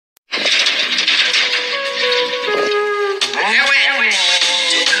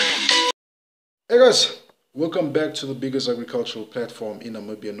guys, welcome back to the biggest agricultural platform in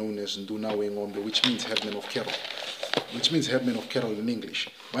Namibia known as Ndunawe Ngombe, which means headman of cattle. In English.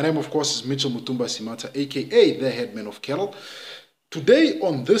 My name, of course, is Mitchell Mutumba Simata, aka the headman of cattle. Today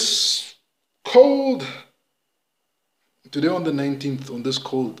on this cold Monday, on the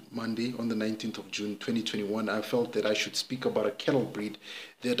 19th of June 2021, I felt that I should speak about a cattle breed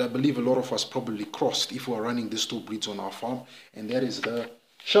that I believe a lot of us probably crossed if we are running these two breeds on our farm, and that is the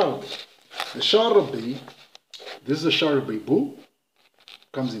Charbray. The Charbray, this is a Charbray bull,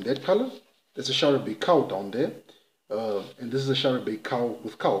 comes in that color. There's a Charbray cow down there, and this is a Charbray cow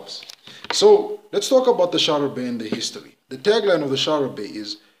with calves. So let's talk about the Charbray and the history. The tagline of the Charbray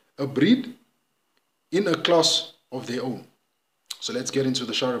is a breed in a class of their own. So let's get into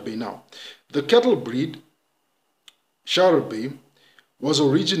the Charbray now. The cattle breed Charbray was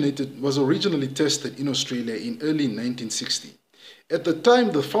originally tested in Australia in early 1960. At the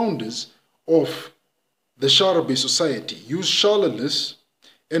time, the founders of the Charbray Society used Charolais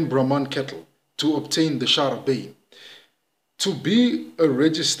and Brahman cattle to obtain the Charbray. To be a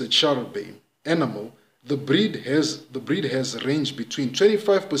registered Charbray animal, the breed has ranged between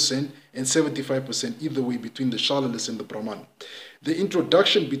 25% and 75% either way between the Charolais and the Brahman. The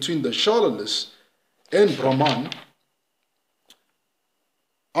introduction between the Charolais and Brahman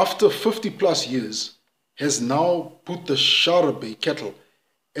after 50 plus years has now put the Charbray cattle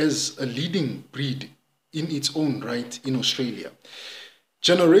as a leading breed in its own right in Australia.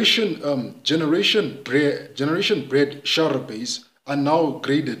 Generation bred Charbrays are now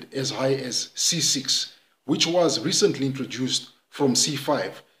graded as high as C6, which was recently introduced from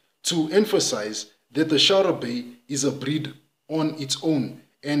C5 to emphasize that the Charbray is a breed on its own,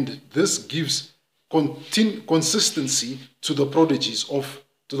 and this gives consistency to the prodigies of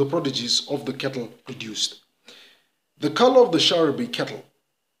the cattle produced. The color of the Charbray cattle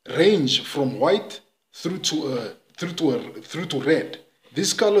range from white through to red.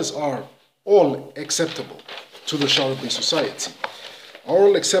 These colors are all acceptable to the Charbray Society.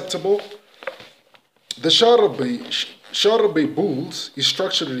 All acceptable. The Charbray bulls is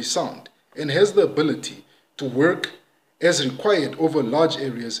structurally sound and has the ability to work as required over large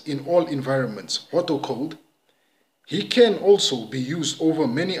areas in all environments, hot or cold. He can also be used over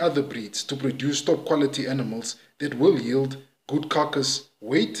many other breeds to produce top quality animals that will yield good carcass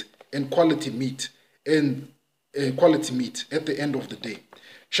weight and quality meat at the end of the day.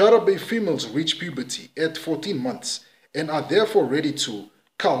 Charbray females reach puberty at 14 months and are therefore ready to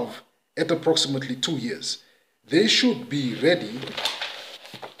calve at approximately 2 years. They should be ready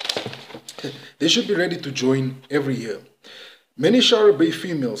to join every year. Many Charbray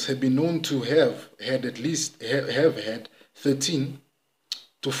females have been known to have had 13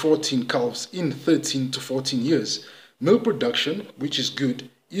 to 14 calves in 13 to 14 years. Milk production, which is good,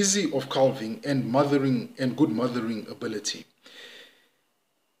 easy of calving, and good mothering ability,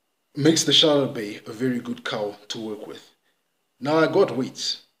 makes the Charbray a very good cow to work with. Now I got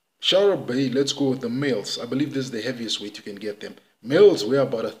weights. Charbray, let's go with the males. I believe this is the heaviest weight you can get them. Males weigh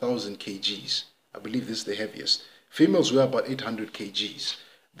about 1,000 kgs. I believe this is the heaviest. Females weigh about 800 kgs.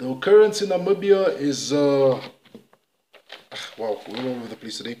 The occurrence in Namibia is wow, we're all over the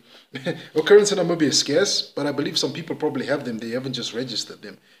place today. Occurrence in Namibia is scarce, but I believe some people probably have them. They haven't just registered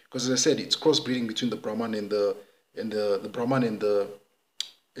them, because as I said, it's crossbreeding between the Brahman and the Brahman and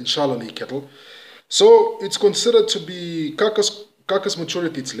Charolais cattle. So it's considered to be carcass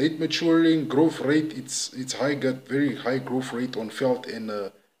maturity. It's late maturing. Growth rate, it's high. Got very high growth rate on felt and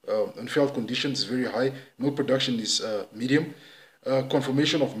on felt conditions is very high. Milk production is medium.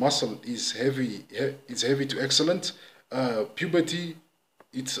 Conformation of muscle is heavy. It's heavy to excellent. Puberty,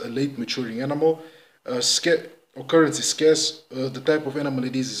 it's a late maturing animal. Occurrence is scarce. The type of animal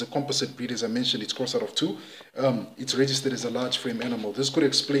it is a composite breed. As I mentioned, it's crossed out of 2. It's registered as a large frame animal. This could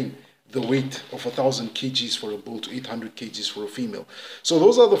explain the weight of 1,000 kgs for a bull to 800 kgs for a female. So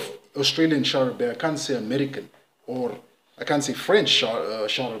those are the Australian Charbray. I can't say American or I can't say French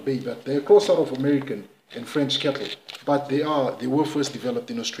Charbray, but they're crossed out of American and French cattle, but they were first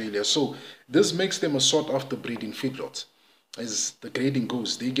developed in Australia. So this makes them a sought after breed in feedlots. As the grading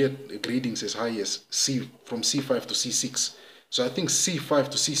goes, they get gradings as high as from C5 to C6. So I think C5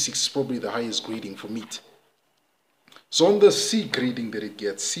 to C6 is probably the highest grading for meat. So on the C grading that it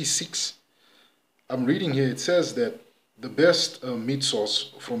gets, C6, I'm reading here, it says that the best meat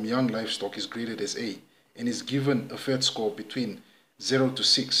source from young livestock is graded as A and is given a fat score between 0 to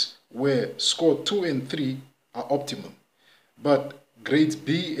 6, where score 2 and 3 are optimum. But grades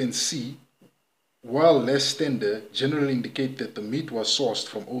B and C, while less tender, generally indicate that the meat was sourced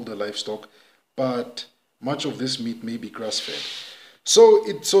from older livestock, but much of this meat may be grass-fed. So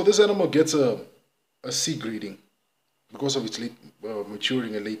this animal gets a a C grading because of its late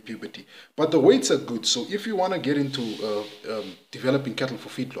maturing and late puberty. But the weights are good. So if you want to get into developing cattle for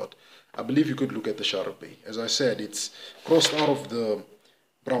feedlot, I believe you could look at the Charbray. As I said, it's crossed out of the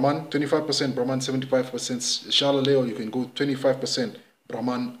Brahman, 25% Brahman, 75% Charolais, or you can go 25%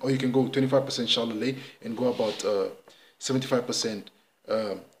 Brahman, or you can go 25% Charolais and go about 75%,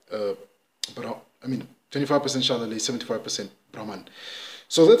 uh, 25% Charolais, 75% Brahman.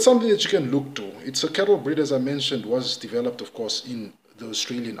 So that's something that you can look to. It's a cattle breed, as I mentioned, was developed, of course, in the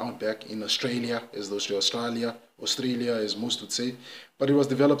Australian outback, in Australia, Australia, as most would say. But it was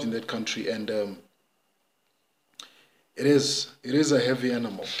developed in that country, and it is a heavy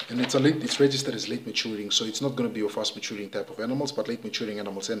animal, and it's registered as late maturing, so it's not going to be a fast maturing type of animals, but late maturing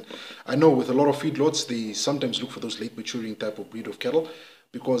animals. And I know with a lot of feedlots, they sometimes look for those late maturing type of breed of cattle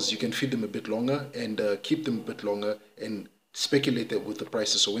because you can feed them a bit longer and keep them a bit longer and speculate with the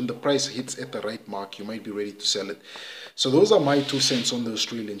prices. So when the price hits at the right mark, you might be ready to sell it. So those are my 2 cents on the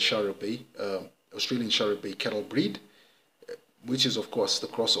Australian Charbray cattle breed, which is of course the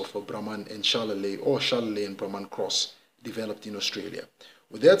cross of a Brahman and Charolais, or Charolais and Brahman cross developed in Australia.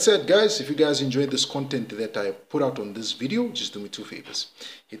 With that said, guys, if you guys enjoyed this content that I put out on this video, just do me 2 favors.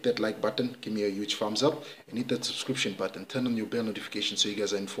 Hit that like button, give me a huge thumbs up, and hit that subscription button. Turn on your bell notification so you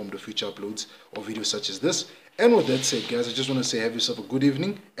guys are informed of future uploads or videos such as this. And with that said, guys, I just want to say have yourself a good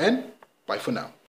evening, and bye for now.